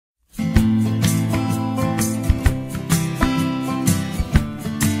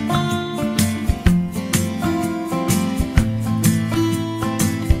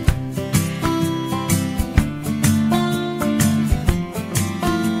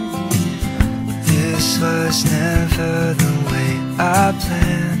was never the way I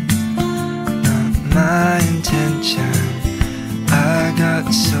planned, not my intention. I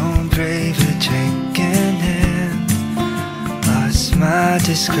got so brave at drinking and lost my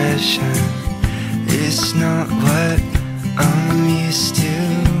discretion. It's not what I'm used to.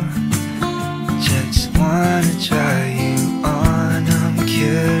 Just wanna try you on. I'm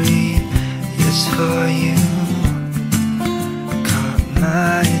curious for you. Caught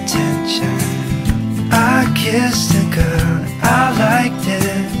my attention. I kissed a girl, I liked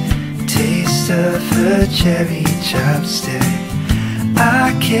it. Taste of her cherry chopstick.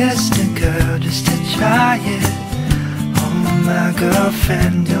 I kissed a girl just to try it. Oh, my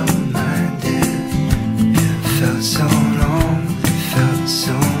girlfriend don't mind it. It felt so wrong, it felt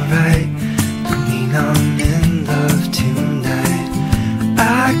so right. Don't mean I'm in love tonight.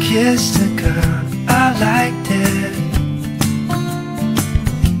 I kissed a girl, I liked it.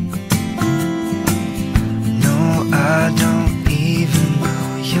 No, I don't even know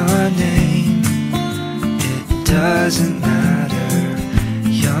your name. It doesn't matter.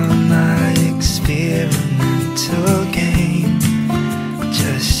 You're my experimental game.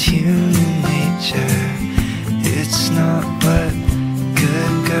 Just human nature. It's not what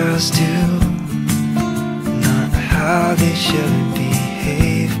good girls do, not how they should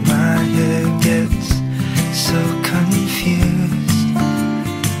behave. My head gets so confused,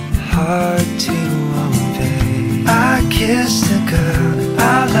 hard to obey. I kissed a girl, I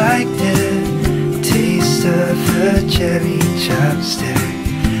liked it. Taste of her cherry chopstick.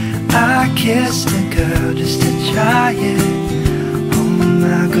 I kissed a girl just to try it. Oh,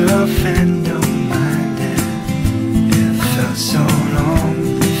 my girlfriend don't mind it. It felt so wrong,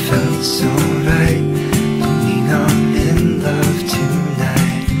 it felt so right. Don't mean I'm in love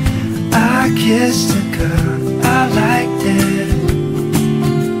tonight. I kissed a girl, I liked it.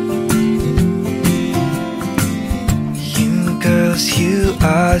 You girls, you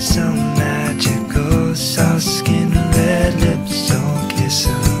are so magical. Soft skin, red lips, so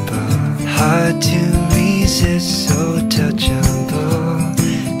kissable. Hard to resist, so touchable.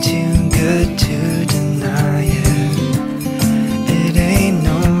 Too good to deny it. It ain't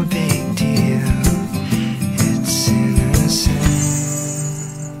no big deal, it's innocent.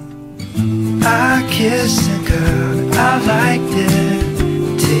 I kissed a girl, I liked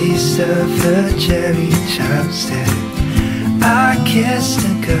it. Taste of her cherry chopstick. I kissed a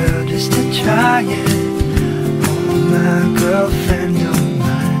girl just to try it. Oh, my girlfriend don't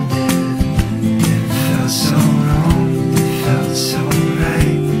mind it. It felt so wrong, it felt so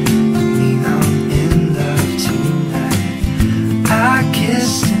right. Don't mean I'm in love tonight. I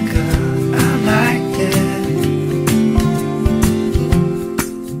kissed a girl, I liked it.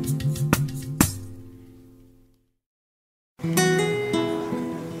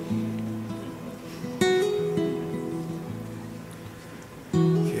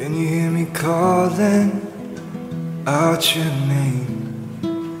 Can you hear me calling out your name?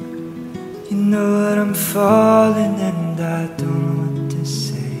 You know that I'm falling and I don't know what to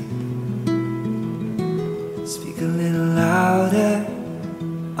say. Speak a little louder,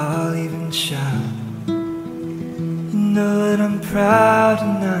 I'll even shout. You know that I'm proud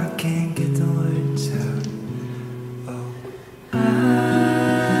and I can't get the words out. Oh,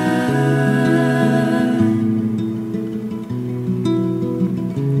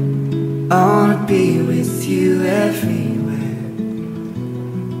 I wanna be with you everywhere.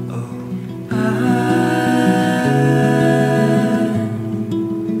 Oh,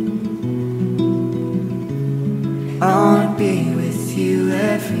 I wanna be with you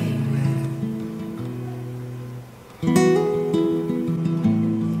everywhere.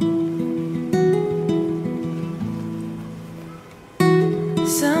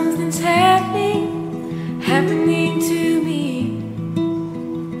 Something's happening to me.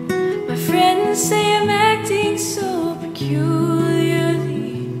 My friends say I'm acting so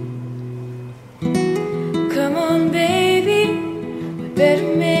peculiarly. Come on, baby, we better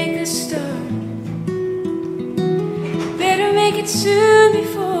make a start. Better make it soon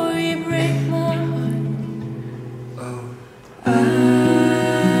before you break my heart. oh,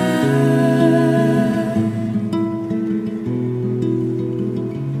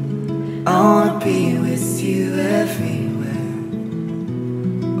 I wanna be with you everywhere.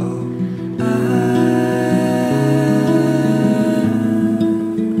 Oh,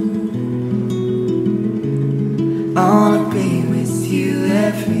 I wanna be with you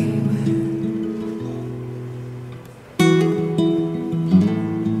everywhere.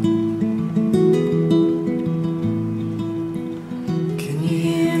 Can you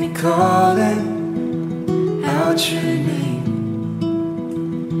hear me calling out your name?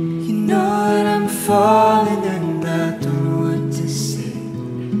 You know that I'm falling and I don't know what to say.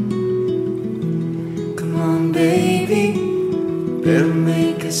 Come on, baby, better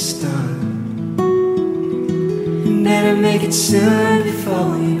make a start. And better make it soon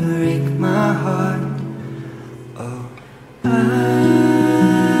before you break my heart. Oh,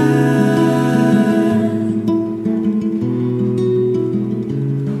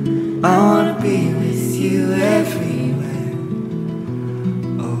 I wanna be with you everywhere.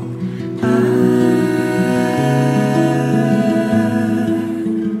 Oh,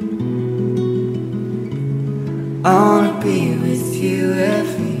 I wanna be with you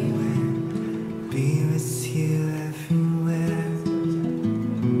everywhere. Be with you everywhere.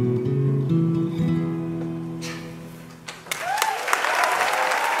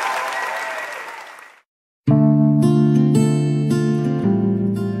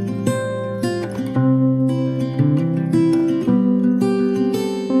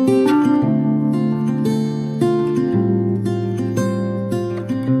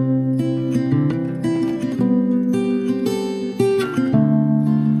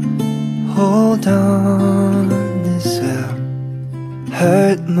 Hold on, this will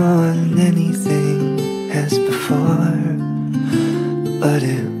hurt more than anything as before. But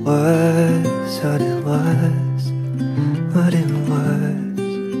it was what it was, what it was.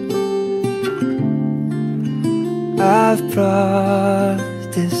 I've brought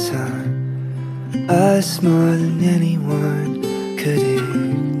this on us more than anyone could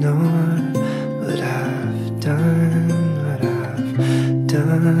ignore. What I've done, what I've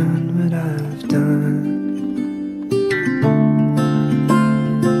done, what I've done.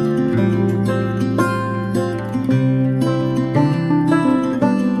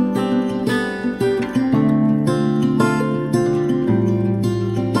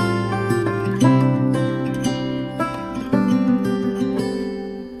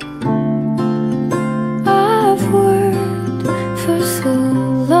 I've worked for so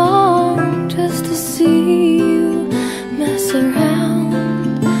long just to see you mess around.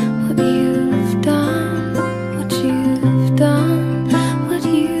 What you've done, what you've done, what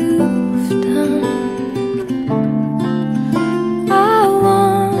you've done. I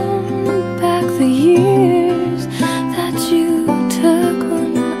want back the years that you took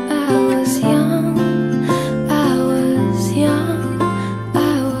when I was young. I was young, I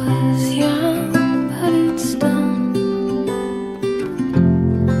was young, but it's done.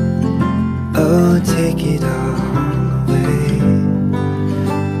 Oh, take it all away.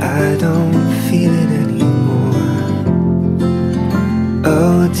 I don't feel it anymore.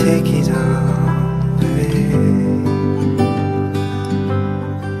 Oh, take it all away.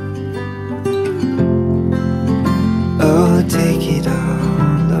 Oh, take it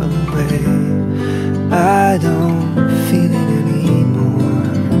all away. I don't feel it anymore.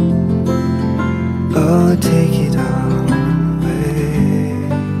 Oh, take it all away.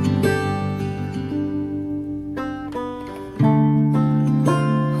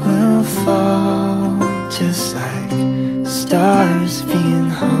 We'll fall just like stars being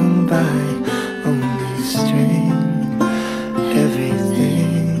hung by only string.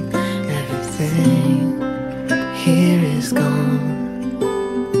 Everything, everything here is gone.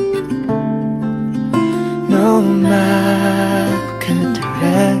 No map could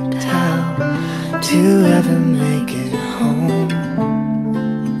direct how to ever make it home.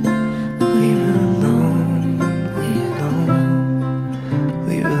 We're alone, we're alone,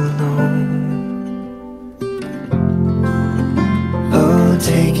 we're alone. Oh,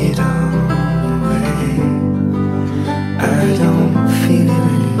 take it all away. I don't feel it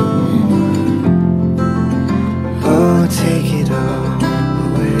anymore. Oh, take it all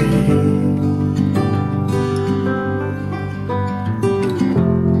away.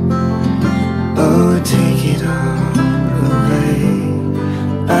 Oh, take it all away.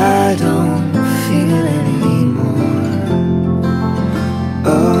 I don't feel it anymore.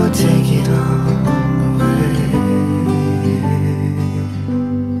 Oh, take it all away.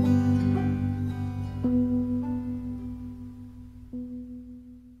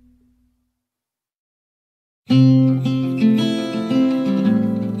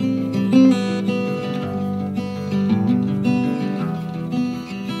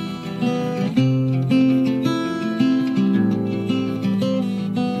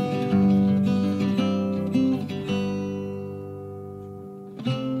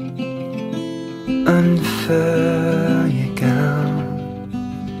 Unfurl your gown,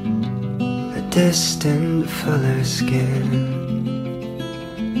 a distant fuller skin.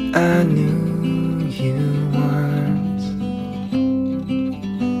 I knew you once.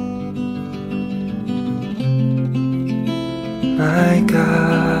 My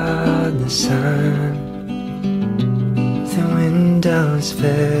God, the sun, the windows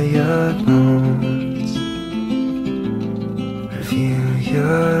bear your bones, reveal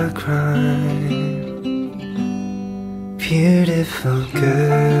your crime. Beautiful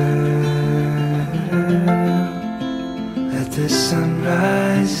girl, let the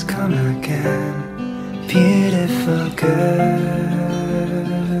sunrise come again. Beautiful girl,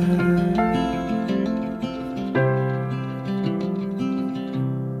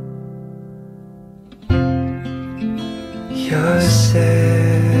 your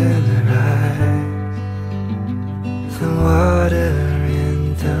sailor eyes, the water in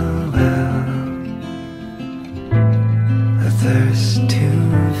the well, a thirst to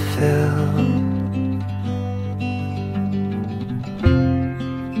fill.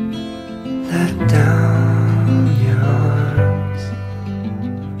 Let down your arms,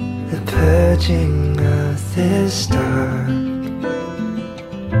 the purging of this dark,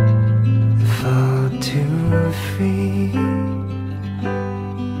 the fall to free.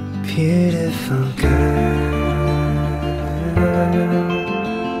 Beautiful girl,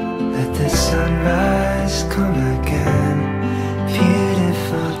 let the sunrise come again.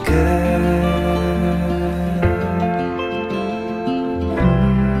 Beautiful girl,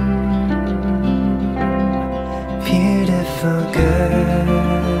 beautiful girl.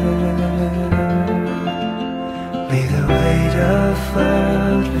 May the weight of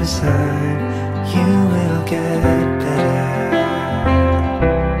world resign, you will get better.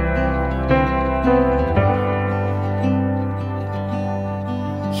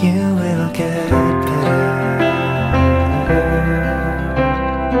 You will get better.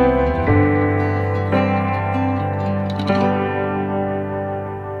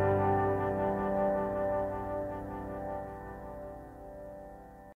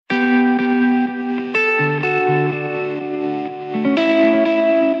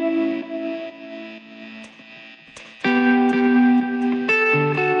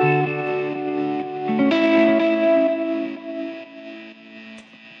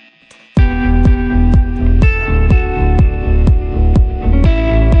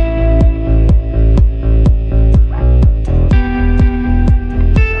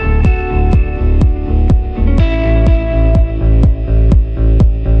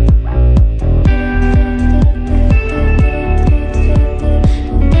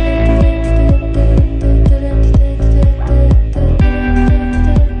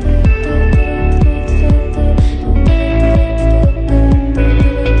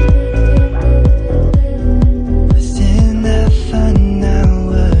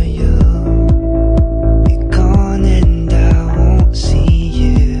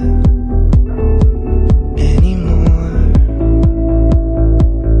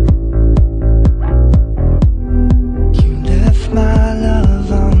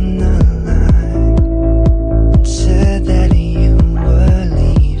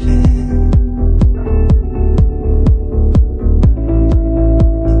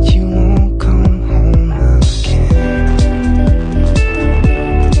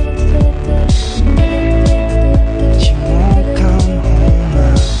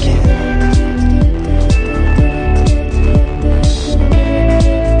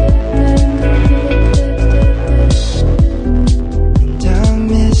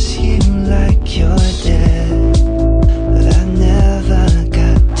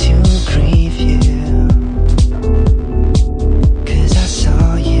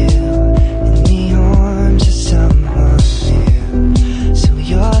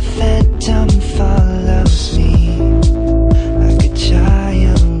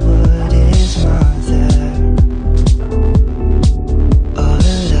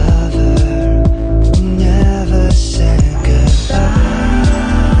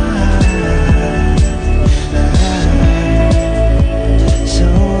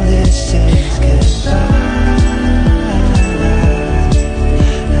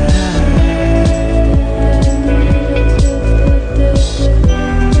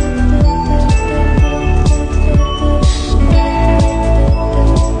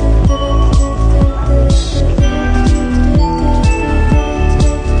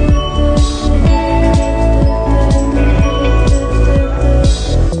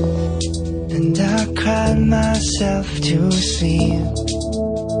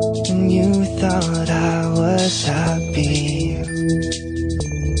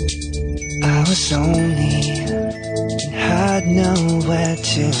 was lonely and had nowhere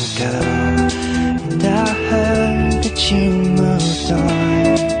to go. And I heard that you moved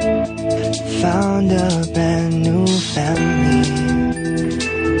on, found a brand new family.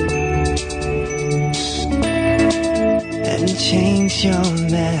 And change your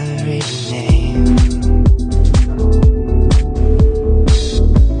married name.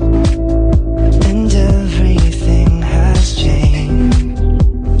 And everything has changed.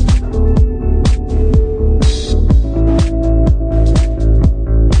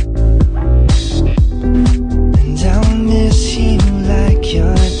 And I'll miss you like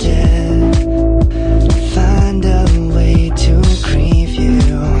you're dead. Find a way to grieve you.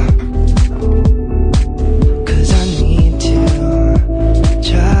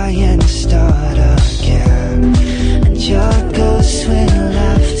 Try and start again, and your ghost will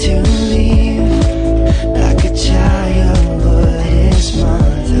have to leave, like a child would his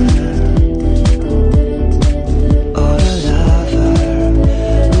mother, or a lover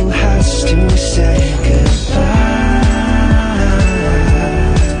who has to say goodbye.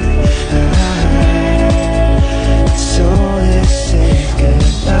 So this is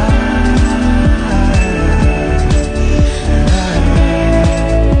goodbye.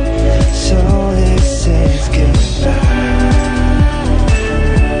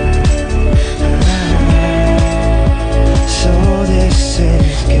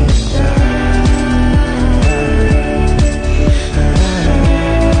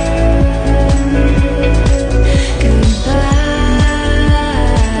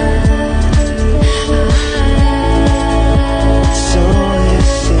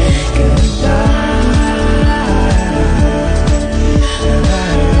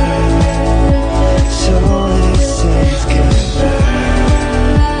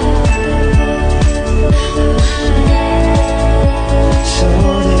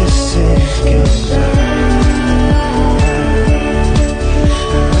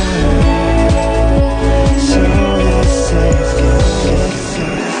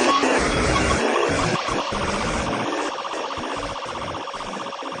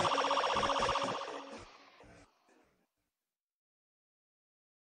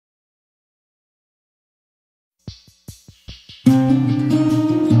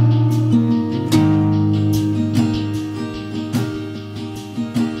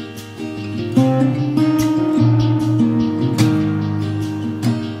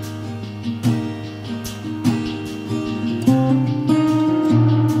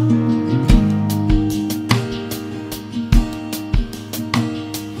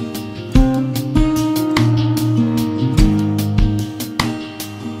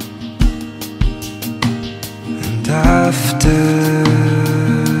 After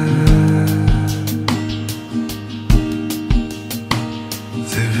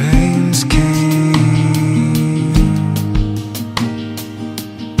the rains came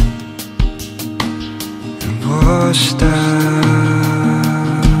and washed out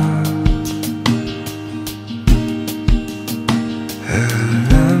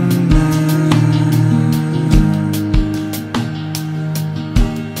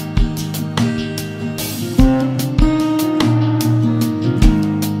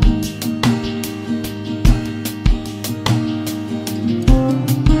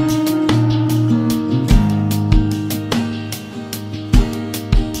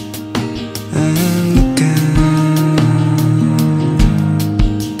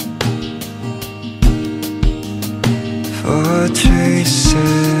her traces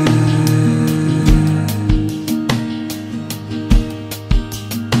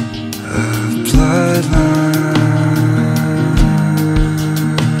of bloodlines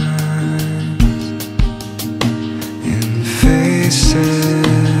in faces,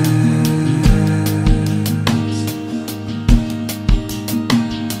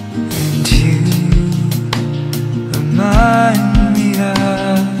 and you remind me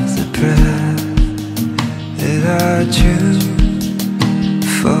of the breath that I drew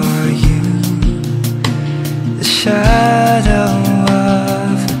for you, the shadow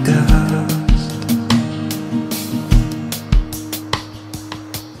of a ghost.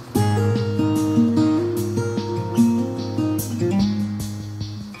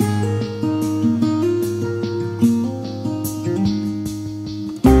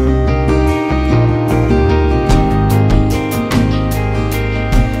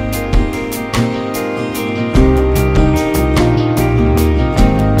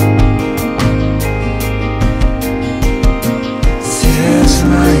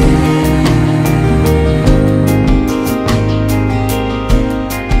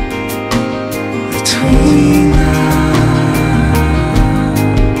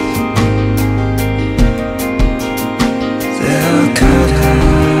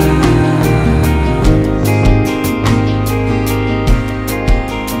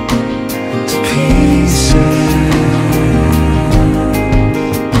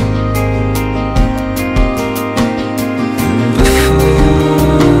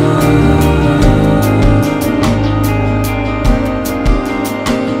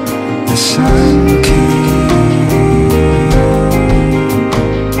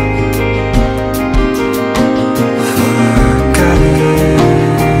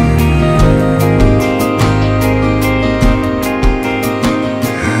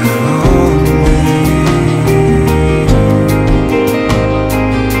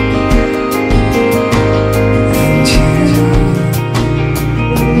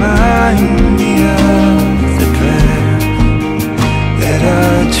 me of the plan that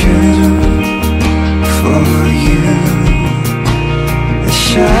I drew for you. The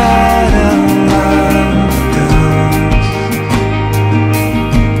shadow of ghosts,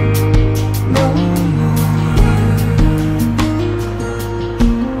 no more.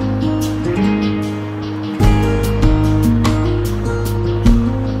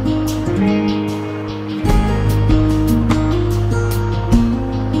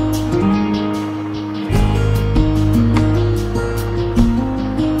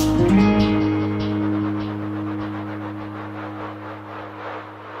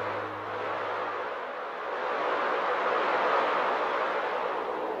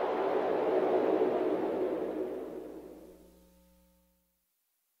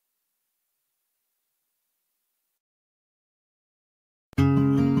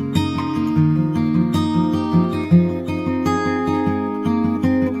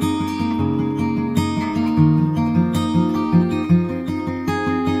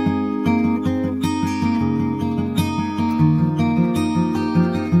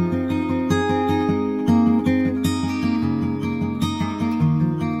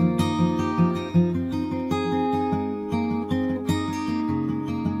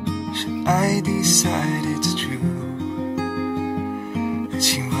 I decide it's true that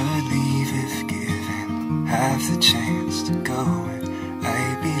you would leave if given half the chance to go, and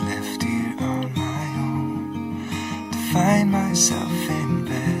I'd be left here on my own to find myself in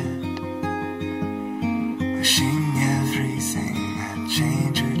bed, wishing everything that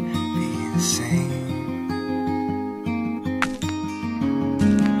changed would be the same.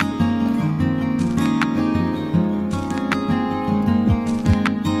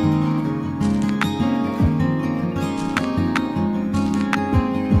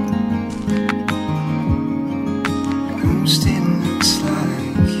 Still looks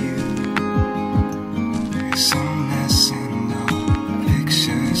like you. There's some mess in the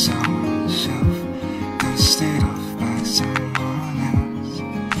pictures on the shelf, dusted off by someone else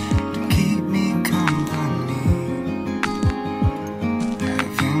to keep me company.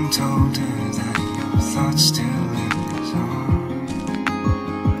 Having told her that your thoughts still live on.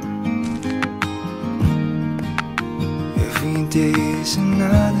 Every day's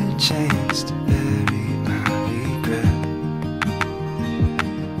another chance to bury my regret.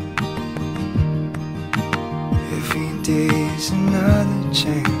 Every day's another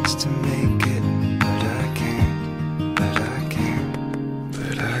chance to make it, but I can't, but I can't,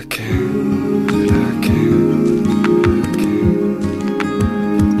 but I can't, but I can't, I can't.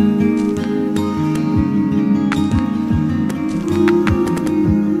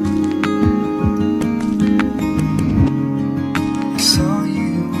 I saw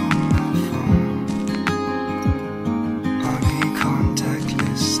you on my phone, on a contact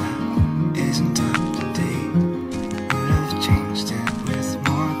list that isn't up to date. Changed it with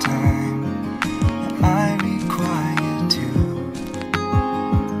more time than I require to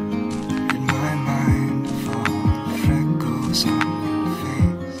rid my mind of all the freckles on your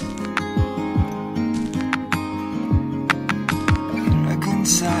face, and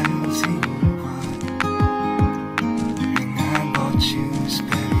reconcile to what the ring I bought you is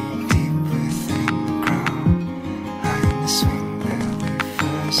buried deep within the ground, behind the swing where we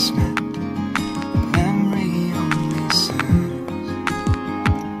first met. Memory only serves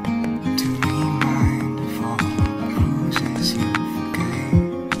to remind of all the bruises you forgave.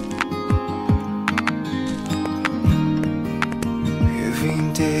 Every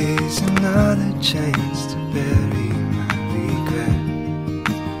day's another chance to bury my regret.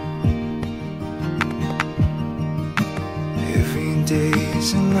 Every day's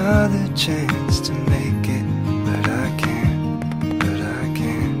another chance to make it, but I can't, but I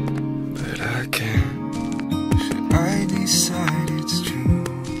can't, but I can't. Should I decide it's true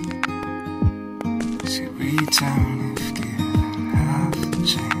to return if given half the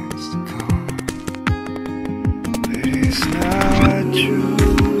chance to come? But it's not true.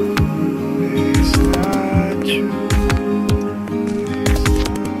 It's not true. It's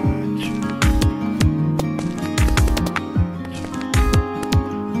not true.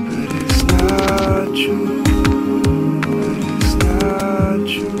 But it's not true.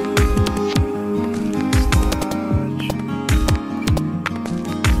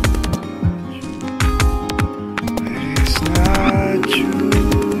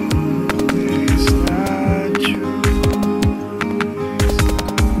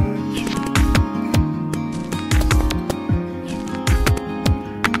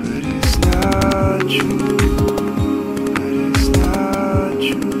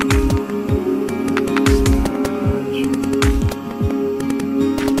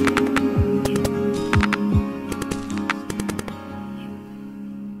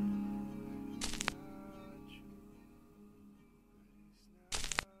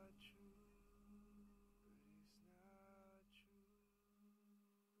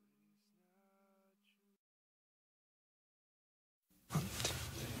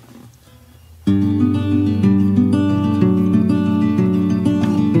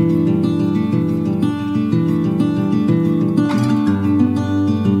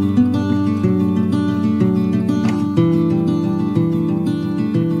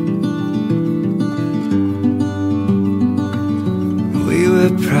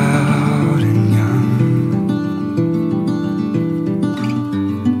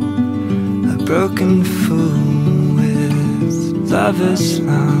 broken fool with lover's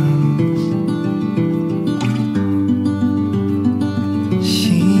lungs.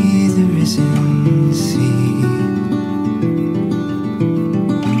 She the risen sea,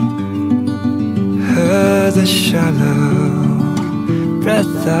 her the shallow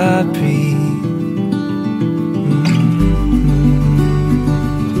breath I breathe.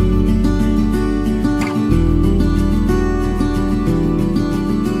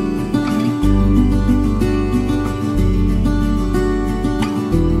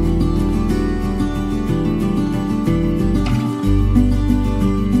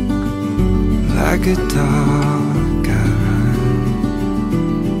 Like a dog I run,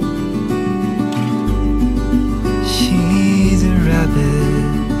 she the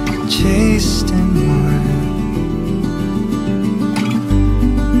rabbit chased and won.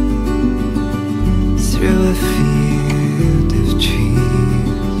 Through a field of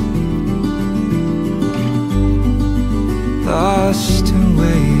trees, lost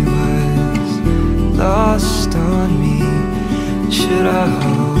away was lost on me. Should I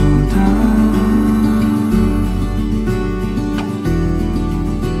hold on?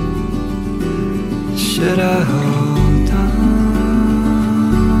 Should I hold on?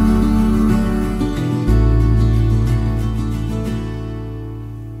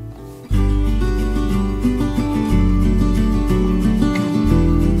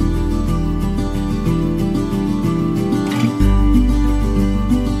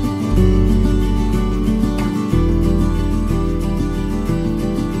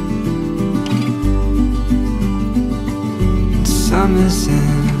 Summer's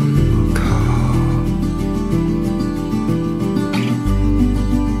end will call.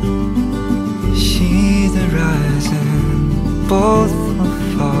 She the rising, both will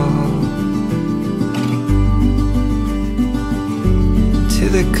fall to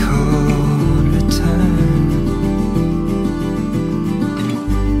the cold return,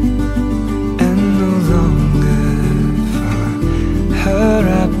 and no longer for her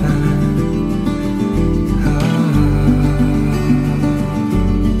I burn.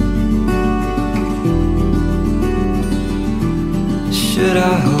 Should I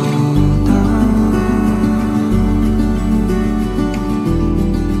hold on?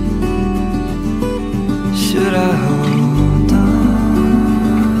 Should I hold on?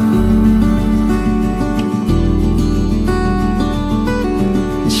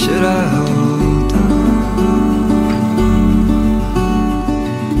 Should I hold on?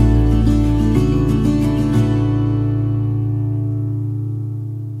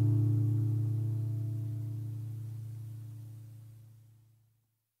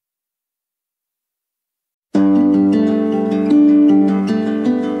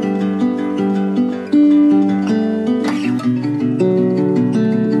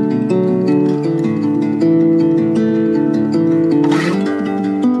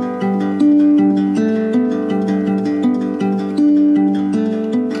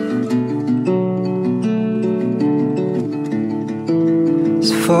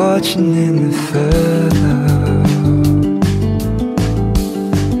 Fortune in the furrow,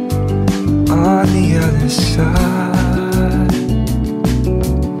 on the other side,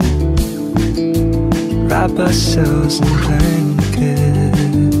 wrap ourselves in blankets,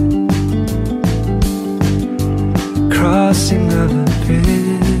 crossing of a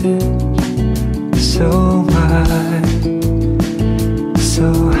bridge, so wide, so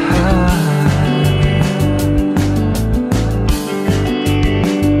high.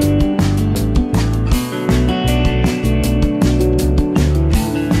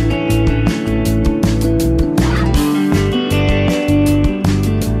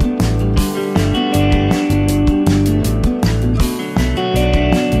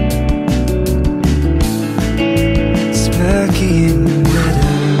 In the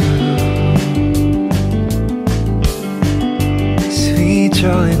meadow, sweet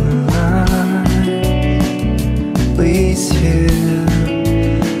joy in the line, we thrill,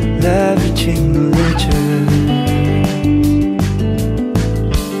 leveraging the ledger,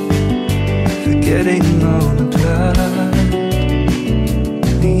 forgetting all the blood.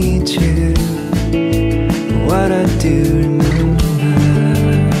 Need you, what I do remember.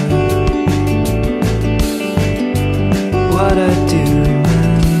 What I do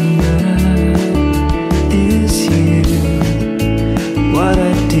remember is you. What I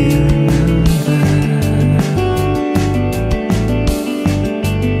do remember.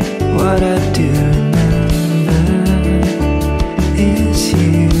 What I do remember is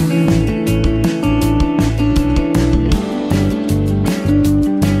you.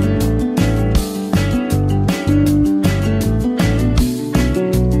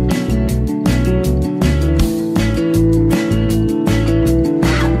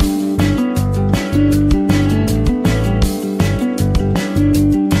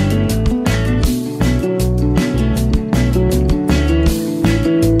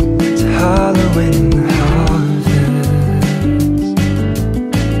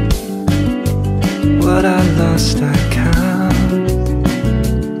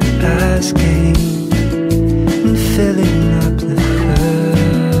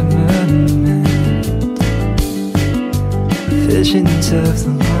 visions of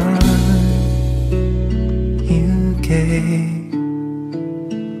the one you gave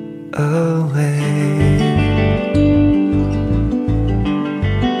away.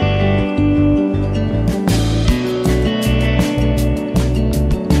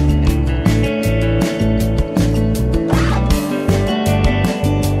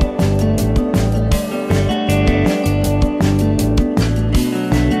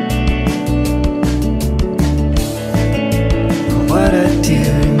 What I do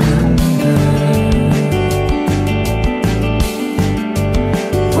remember,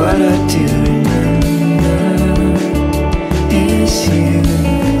 what I do remember is you.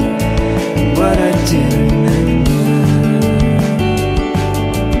 What I do remember,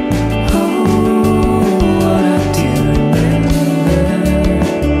 oh, what I do remember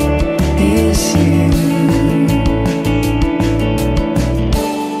is you.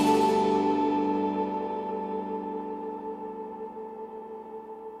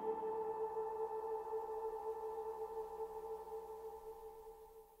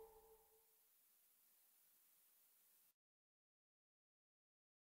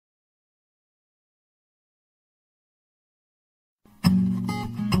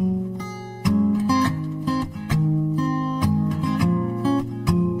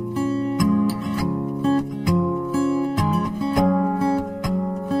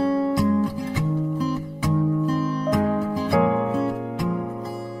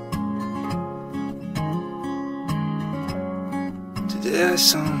 Today I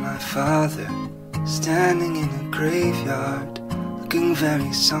saw my father standing in a graveyard, looking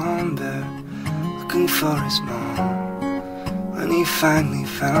very somber, looking for his mom. When he finally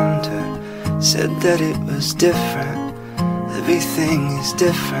found her, said that it was different. Everything is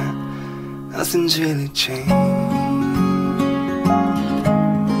different, nothing's really changed.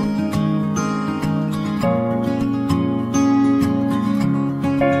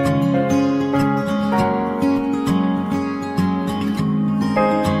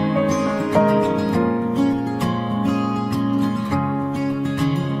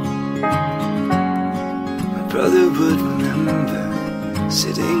 Brother would remember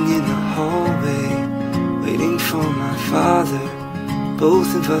sitting in the hallway, waiting for my father.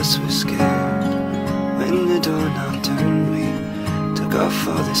 Both of us were scared. When the doorknob turned, we took off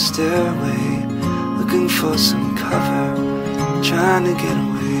for the stairway, looking for some cover, trying to get away.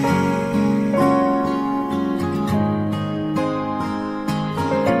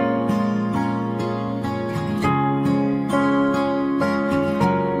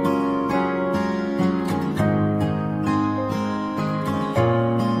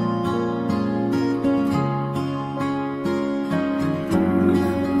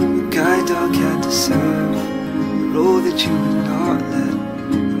 Guide dog had to serve the role that you would not let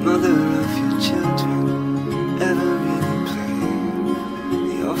the mother of your children ever really play.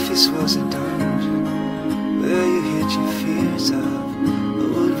 The office was a dungeon where you hid your fears of what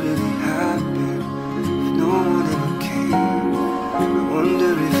would really happen if no one ever came. I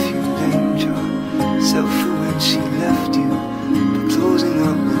wonder if you blamed yourself for when she left you, for closing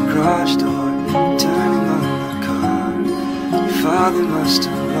up the garage door, turning on the car. Your father must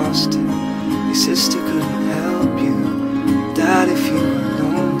have lost it, your sister couldn't help you. Dad, if you were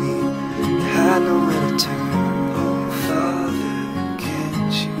lonely, you had nowhere to turn. Oh, Father,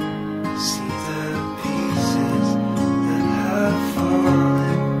 can't you see the pieces that have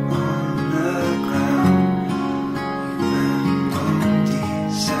fallen on the ground? You and all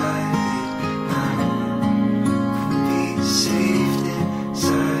decided now can be saved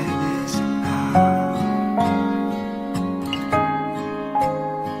inside this house.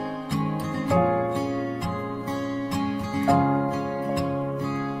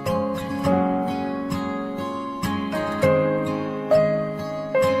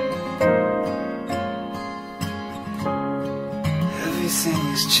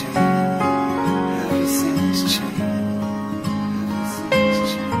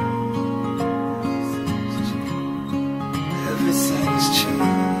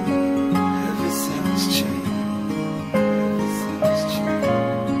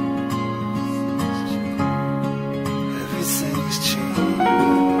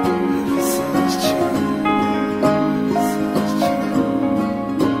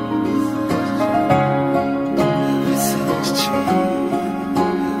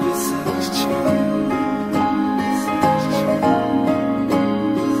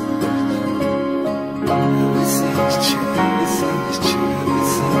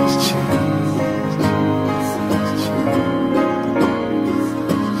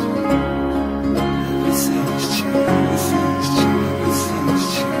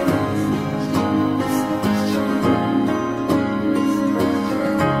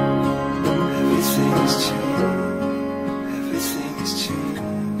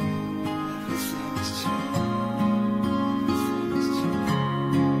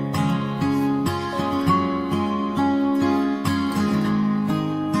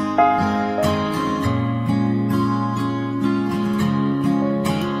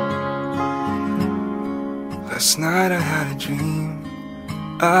 night I had a dream.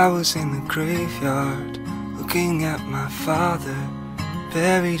 I was in the graveyard, looking at my father,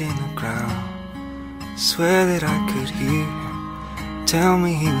 buried in the ground. Swear that I could hear him tell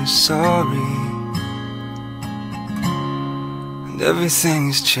me he was sorry, and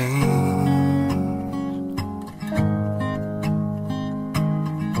everything's changed.